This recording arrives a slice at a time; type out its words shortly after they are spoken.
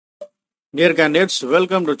Dear candidates,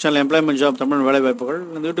 welcome to channel Employment Job Tamil வேலை வாய்ப்புகள்.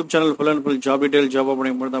 இந்த YouTube channel full and full job detail job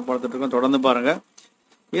opening மட்டும் தான் பார்த்துட்டு இருக்கோம். தொடர்ந்து பாருங்க.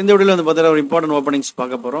 இந்த வீடியோவில் வந்து பார்த்தீங்கன்னா ஒரு இம்பார்ட்டன்ட் ஓப்பனிங்ஸ்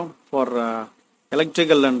பார்க்க போகிறோம் for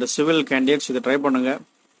electrical and civil candidates. இதை ட்ரை பண்ணுங்க.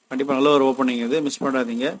 கண்டிப்பாக நல்ல ஒரு ஓப்பனிங் இது, மிஸ்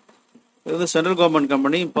பண்ணாதீங்க. இது வந்து central government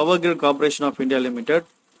company Powergrid corporation of India limited.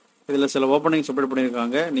 இதில் சில ஓப்பனிங்ஸ் அப்டேட்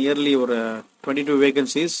பண்ணியிருக்காங்க. நியர்லி ஒரு 22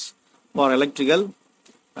 vacancies for electrical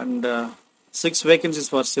and 6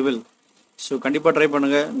 vacancies for civil. So கண்டிப்பாக ட்ரை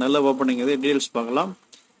பண்ணுங்கள். நல்ல ஓப்பனிங் இது. டீடைல்ஸ் பார்க்கலாம்.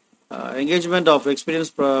 Engagement of experience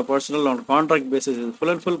personal on contract basis.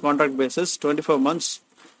 Full and full contract basis 24 months.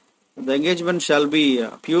 The engagement shall be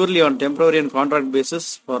purely on temporary and contract basis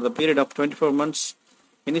for the period of 24 months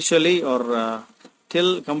initially or till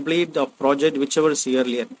complete of project whichever is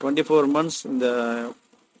earlier. 24 months இந்த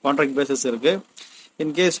contract basis இருக்கு.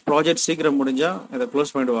 In case project சீக்கிரம் முடிஞ்சால் இதை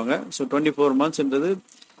close பண்ணிடுவாங்க. So 24 monthsன்றது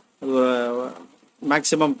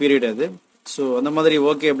maximum period அது. So அந்த மாதிரி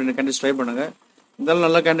okay அப்படின்னு கேண்டிடேட் ட்ரை பண்ணுங்கள். இருந்தாலும்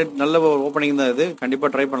நல்ல கேண்டிடேட், நல்ல ஓப்பனிங் தான் இது. கண்டிப்பாக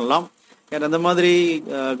ட்ரை பண்ணலாம். ஏன்னா அந்த மாதிரி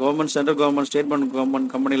government, central government, state government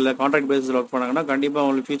கம்பெனியில் கான்ட்ராக்ட் பேசிஸில் ஒர்க் பண்ணாங்கன்னா கண்டிப்பாக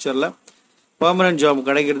அவங்களுக்கு ஃபியூச்சரில் பெர்மனன்ட் ஜாப்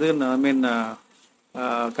கிடைக்கிறதுக்கு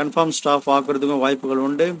கன்ஃபார்ம் ஸ்டாஃப் ஆக்குறதுக்கும் வாய்ப்புகள்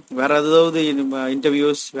உண்டு. வேறு ஏதாவது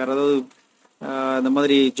இன்டர்வியூஸ், வேறு ஏதாவது இந்த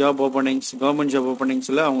மாதிரி ஜாப் ஓப்பனிங்ஸ், கவர்மெண்ட் ஜாப்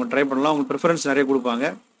ஓப்பனிங்ஸில் அவங்க ட்ரை பண்ணலாம். அவங்களுக்கு ப்ரிஃபரன்ஸ் நிறைய கொடுப்பாங்க.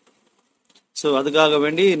 ஸோ அதுக்காக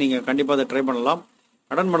வேண்டி நீங்கள் கண்டிப்பாக அதை ட்ரை பண்ணலாம்,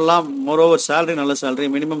 அட்டன் பண்ணலாம். மோரோவர் சேலரி, நல்ல சேலரி,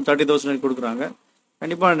 மினிமம் 30,000 கொடுக்குறாங்க.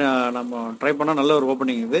 கண்டிப்பாக நம்ம ட்ரை பண்ணால் நல்ல ஒரு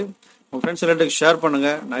ஓப்பனிங் இது. உங்கள் ஃப்ரெண்ட்ஸ் ரிலேட்டிவ்க்கு ஷேர்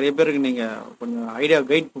பண்ணுங்கள். நிறைய பேருக்கு நீங்கள் கொஞ்சம் ஐடியா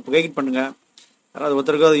கைட் பண்ணுங்கள். யாராவது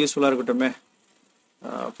ஒருத்தருக்காவது யூஸ்ஃபுல்லாக இருக்கட்டுமே.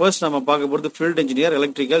 ஃபர்ஸ்ட் நம்ம பார்க்க போகிறது ஃபீல்ட் இன்ஜினியர்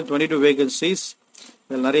எலக்ட்ரிக்கல் 22 வேகன்சிஸ்.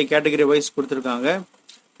 இதில் நிறைய கேட்டகரி வைஸ் கொடுத்துருக்காங்க.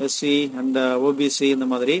 எஸ்சி அண்ட் ஓபிசி இந்த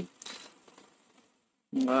மாதிரி.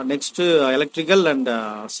 நெக்ஸ்ட்டு எலக்ட்ரிக்கல் அண்ட்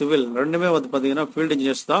சிவில் ரெண்டுமே வந்து பார்த்தீங்கன்னா ஃபீல்டு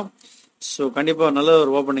இன்ஜினியர்ஸ் தான். ஸோ கண்டிப்பாக நல்ல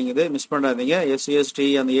ஒரு ஓப்பனிங் இது, மிஸ் பண்ணாதீங்க. எஸ்சி எஸ்டி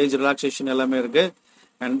அந்த ஏஜ் ரிலாக்ஸேஷன் எல்லாமே இருக்குது.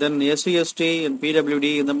 And then SC ST and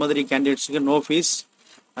PWD இந்த மாதிரி கேண்டிடேட்ஸுக்கு நோ ஃபீஸ்.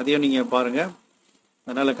 அதையும் நீங்கள் பாருங்கள்.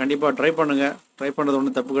 அதனால் கண்டிப்பாக ட்ரை பண்ணுங்கள். ட்ரை பண்ணுறது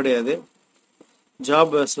ஒன்றும் தப்பு கிடையாது.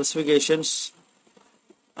 Job specifications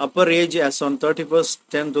upper age as on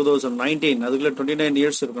 31/10/2019, அதுக்குள்ளே 29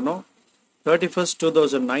 இயர்ஸ் இருக்கணும்.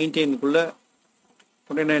 31/2019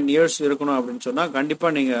 29 இயர்ஸ் இருக்கணும் அப்படின்னு சொன்னால்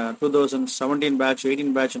கண்டிப்பாக நீங்கள் 2017 பேட்ச், 18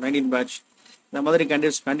 பேட்ச், 19 பேட்ச் இந்த மாதிரி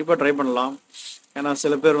கேண்டிடேட்ஸ் கண்டிப்பாக ட்ரை பண்ணலாம். ஏன்னா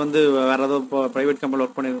சில பேர் வந்து வேறு ஏதாவது இப்போ ப்ரைவேட் கம்பெனியில்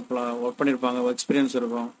ஒர்க் பண்ணியிருப்பாங்க, எக்ஸ்பீரியன்ஸ்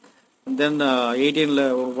இருக்கும். தென் 18ல்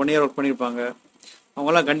 1 year ஒர்க் பண்ணியிருப்பாங்க.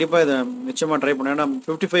 அவங்களாம் கண்டிப்பாக இதை நிச்சயமாக ட்ரை பண்ணணும். ஏன்னா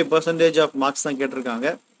 55% ஆஃப் மார்க்ஸ் தான் கேட்டிருக்காங்க.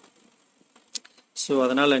 ஸோ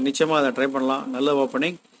அதனால் நிச்சயமாக அதை ட்ரை பண்ணலாம். நல்ல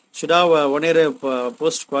opening. should have 1 year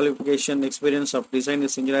post qualification experience of design,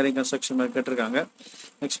 engineering, construction கேட்டிருக்காங்க.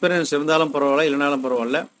 எக்ஸ்பீரியன்ஸ் இருந்தாலும் பரவாயில்ல, இல்லைனாலும்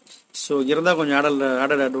பரவாயில்ல. ஸோ இருந்தால் கொஞ்சம்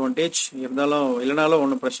ஆடட் அட்வான்டேஜ். இல்லைனாலும்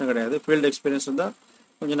ஒன்றும் பிரச்சனை கிடையாது. ஃபீல்டு எக்ஸ்பீரியன்ஸ் இருந்தால்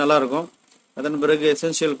கொஞ்சம் நல்லாயிருக்கும். அதன் பிறகு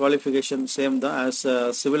எசென்ஷியல் குவாலிஃபிகேஷன் சேம் தான் ஆஸ்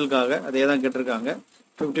சிவிலுக்காக, அதே தான் கேட்டிருக்காங்க.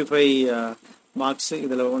 55 மார்க்ஸ்.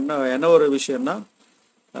 இதில் என்ன ஒரு விஷயம்னா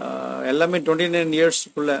எல்லாமே 29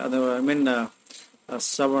 இயர்ஸ்க்குள்ளே, அது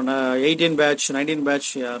 18 பேட்ச், 19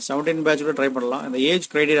 பேட்ச், 17 பேட்ச் கூட ட்ரை பண்ணலாம். அந்த ஏஜ்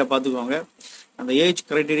க்ரைட்டீரியா பார்த்துக்கோங்க. அந்த ஏஜ்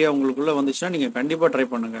க்ரைட்டீரியா உங்களுக்குள்ளே வந்துச்சுன்னா நீங்கள் கண்டிப்பாக ட்ரை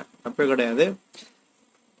பண்ணுங்கள், தப்பே கிடையாது.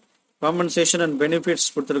 காம்பன்சேஷன் அண்ட் பெனிஃபிட்ஸ்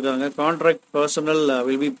கொடுத்துருக்காங்க. Contract personal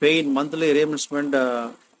will be paid monthly reimbursement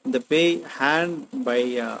இந்த பே hand by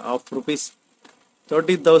of rupees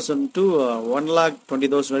 30,000 to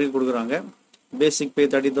 1,20,000 வரைக்கும் கொடுக்குறாங்க. பேசிக் பே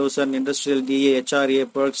 30,000, industrial DA, HRA,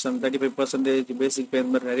 Berg's and 35% பேசிக் பே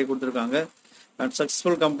இந்த மாதிரி நிறைய கொடுத்துருக்காங்க. And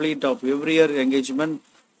successful complete of every year engagement,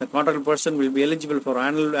 the contract person will be eligible for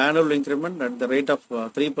annual increment at the rate of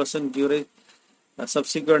 3% during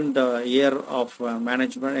subsequent year of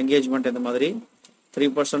management engagement. இந்த மாதிரி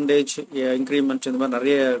 3% increment இந்த மாதிரி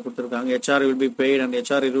நிறைய கொடுத்துருக்காங்க. HR will be paid and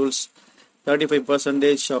HRE rules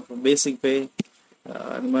 35% of basic pay.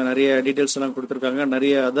 இந்த மாதிரி நிறைய details எல்லாம் கொடுத்துருக்காங்க.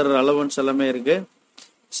 நிறைய அதர் அலவன்ஸ் எல்லாமே இருக்கு.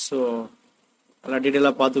 ஸோ எல்லாம்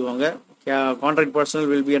டீட்டெயிலாக பார்த்துக்கோங்க. Contract personnel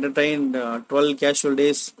will be entertained 12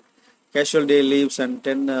 casual day leaves and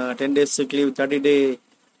 10 days sick leave, 30 day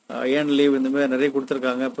earned leave இந்த மாதிரி நிறைய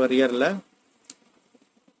கொடுத்துருக்காங்க per yearல.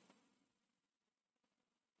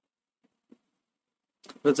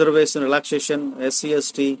 Reservation, relaxation, SC,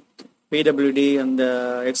 ST, PWD and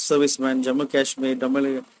ex-servicemen, Jammu Kashmir, Tamil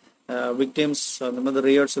victims அந்த மாதிரி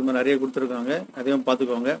ரியார்ட்ஸ் இந்த மாதிரி நிறைய கொடுத்துருக்காங்க. அதையும்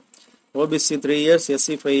பார்த்துக்கோங்க. OBC 3 years, SC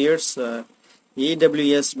 5 years,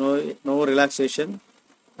 EWS no relaxation.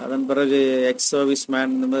 அதன் பிறகு எக்ஸ் சர்வீஸ்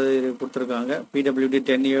மேன் இந்த மாதிரி கொடுத்துருக்காங்க. PWD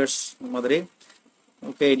 10 years இந்த மாதிரி.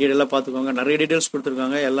 ஓகே, டீட்டெயிலாக பார்த்துக்கோங்க. நிறைய டீட்டெயில்ஸ்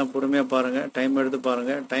கொடுத்துருக்காங்க. எல்லாம் பொறுமையாக பாருங்கள், டைம் எடுத்து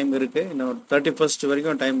பாருங்கள். டைம் இருக்குது, இன்னும் 31st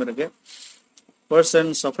வரைக்கும் டைம் இருக்குது.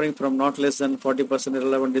 Person suffering from not less than 40%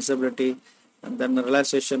 irrelevant disability, and then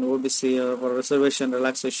relaxation OBC for reservation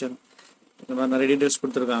relaxation இந்த மாதிரி நிறைய டீடைல்ஸ்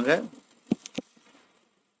கொடுத்துருக்காங்க.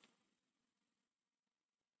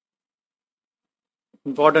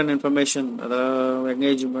 Important information, the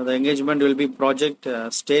engagement will be project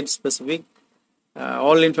state specific.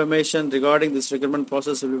 All information regarding this recruitment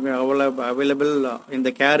process will be available in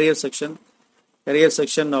the career section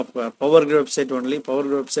of Powergrid website only.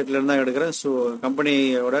 Powergrid website la irundha edukren. So company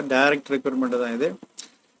oda direct recruitment தான் இது.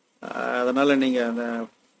 அதனால நீங்க அந்த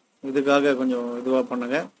இதுக்காக கொஞ்சம் இதுவா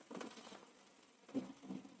பண்ணுங்க.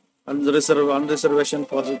 Unreservation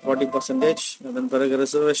post 40%, and then பிறகு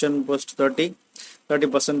reservation post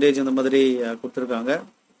 30% இந்த மாதிரி கொடுத்துருக்காங்க.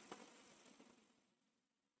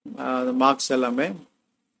 மார்க்ஸ் எல்லாமே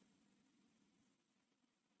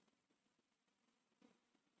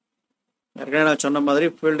ஏற்கனவே நான் சொன்ன மாதிரி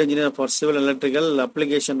field engineer for civil electrical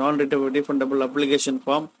application நான் refundable application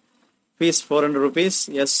form fees 400 rupees.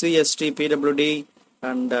 SC ST PWD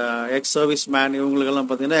and ex service man இவங்களுக்கெல்லாம்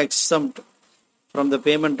பார்த்தீங்கன்னா exempt from the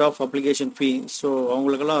payment of application fee. So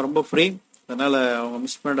அவங்களுக்கெல்லாம் ரொம்ப ஃப்ரீ, அதனால் அவங்க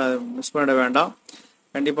மிஸ் பண்ணிட வேண்டாம்,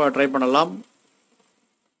 கண்டிப்பாக ட்ரை பண்ணலாம்.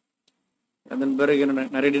 அதன் பிறகு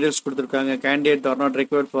நிறைய டீடைல்ஸ் கொடுத்துருக்காங்க. Candidate R not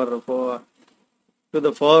required to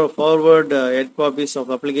the forward 8 copies of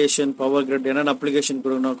application Powergrid. என்னென்ன அப்ளிகேஷன்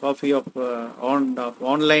கொடுக்கணும், copy of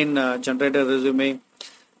online generator resume,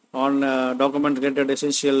 on document related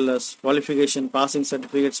essential qualification, passing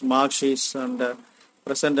certificates, mark sheets and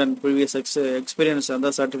present and previous experience and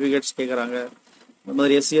the certificates கேட்குறாங்க. இந்த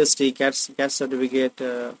மாதிரி SC/ST caste certificate,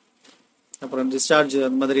 அப்புறம் discharge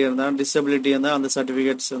அந்த மாதிரி இருந்தால், disability இருந்தால் அந்த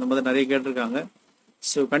சர்டிஃபிகேட்ஸ் அந்த மாதிரி நிறைய கேட்டிருக்காங்க.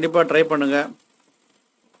 ஸோ கண்டிப்பாக ட்ரை பண்ணுங்கள்.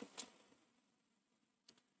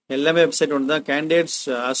 எல்லாமே வெப்சைட் ஒன்று தான். Candidates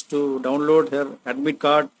has to download her admit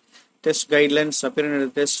card, test guidelines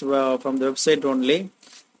appearing test from the website only.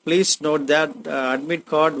 Please note that admit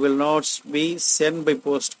card will not be sent by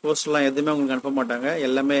போஸ்ட்லாம் எதுவுமே உங்களுக்கு அனுப்ப மாட்டாங்க,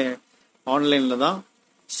 எல்லாமே ஆன்லைனில் தான்.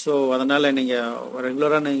 ஸோ அதனால் நீங்கள்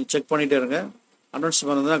ரெகுலராக நீங்கள் செக் பண்ணிகிட்டே இருங்க. அனௌன்ஸ்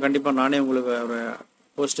பண்ணதுன்னா கண்டிப்பாக நானே உங்களுக்கு ஒரு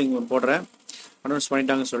போஸ்டிங் போடுறேன், அனௌன்ஸ்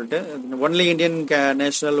பண்ணிட்டாங்கன்னு சொல்லிட்டு. Only Indian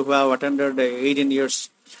national who have attended 18 years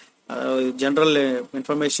general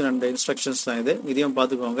information and instructions தான் இது, இதையும்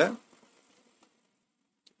பார்த்துக்கோங்க.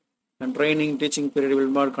 And training teaching period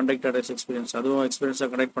will not conducted S experience, அதுவும் எக்ஸ்பீரியன்ஸாக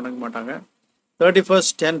கண்டக்ட் பண்ண மாட்டாங்க.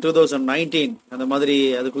 31/10/2019 அந்த மாதிரி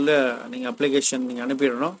அதுக்குள்ளே நீங்கள் அப்ளிகேஷன் நீங்கள்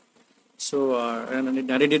அனுப்பிடணும். ஸோ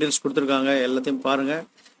நிறைய டீட்டெயில்ஸ் கொடுத்துருக்காங்க, எல்லாத்தையும் பாருங்கள்.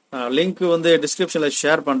 லிங்க் வந்து டிஸ்கிரிப்ஷனில்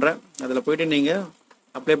ஷேர் பண்ணுறேன், அதில் போய்ட்டு நீங்கள்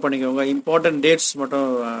அப்ளை பண்ணிக்கோங்க. இம்பார்ட்டன்ட் டேட்ஸ் மட்டும்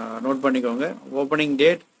நோட் பண்ணிக்கோங்க. Opening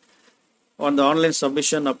date on the online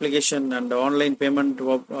submission application and online payment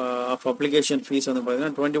of application fees வந்து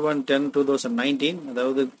பார்த்தீங்கன்னா 21/10/2019,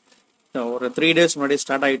 அதாவது ஒரு 3 days முன்னாடி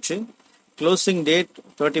ஸ்டார்ட் ஆயிடுச்சு. க்ளோசிங் டேட்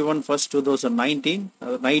 31/1/2019,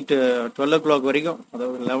 அது நைட்டு 12 o'clock வரைக்கும்,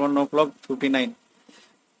 அதாவது 11:59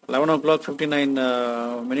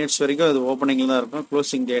 வரைக்கும் அது ஓப்பனிங்கில் தான் இருக்கும்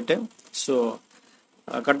closing date. So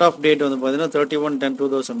cut off date வந்து பார்த்தீங்கன்னா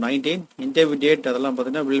 31/10/2019. இன்டர்வியூ டேட் அதெல்லாம்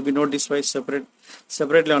பார்த்தீங்கன்னா will be notified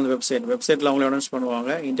separately on வெப்சைட்டில் அவங்களே அனௌன்ஸ் பண்ணுவாங்க,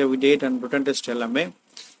 interview date and written test எல்லாமே.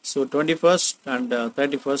 ஸோ 21st and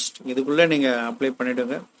 31st இதுக்குள்ளே நீங்கள் அப்ளை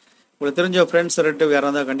பண்ணிவிடுங்க. உங்களுக்கு தெரிஞ்ச ஃப்ரெண்ட்ஸ் ரிலேட்டிவ் யாராக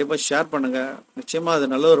இருந்தால் கண்டிப்பாக ஷேர் பண்ணுங்கள். நிச்சயமாக அது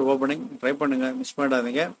நல்ல ஒரு ஓப்பனிங், ட்ரை பண்ணுங்கள், மிஸ்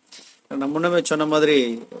பண்ணிடாதீங்க. நான் முன்னமே சொன்ன மாதிரி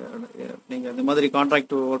நீங்கள் இந்த மாதிரி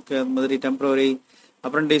கான்ட்ராக்ட் ஒர்க், இந்த மாதிரி டெம்பரரி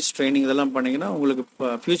அப்ரெண்டிஸ் ட்ரைனிங் இதெல்லாம் பண்ணிங்கன்னா உங்களுக்கு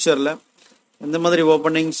ஃப்யூச்சரில் இந்த மாதிரி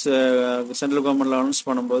ஓப்பனிங்ஸ் சென்ட்ரல் கவர்மெண்ட்டில் அனௌன்ஸ்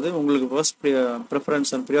பண்ணும்போது உங்களுக்கு ஃபர்ஸ்ட்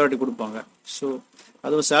ப்ரிஃபரன்ஸ் அண்ட் ப்ரியாரிட்டி கொடுப்பாங்க. ஸோ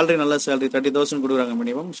அதுவும் சேலரி நல்ல சேலரி 30,000 கொடுக்குறாங்க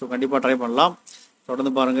மினிமம். ஸோ கண்டிப்பாக ட்ரை பண்ணலாம்,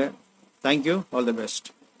 தொடர்ந்து பாருங்கள். Thank you, all the best.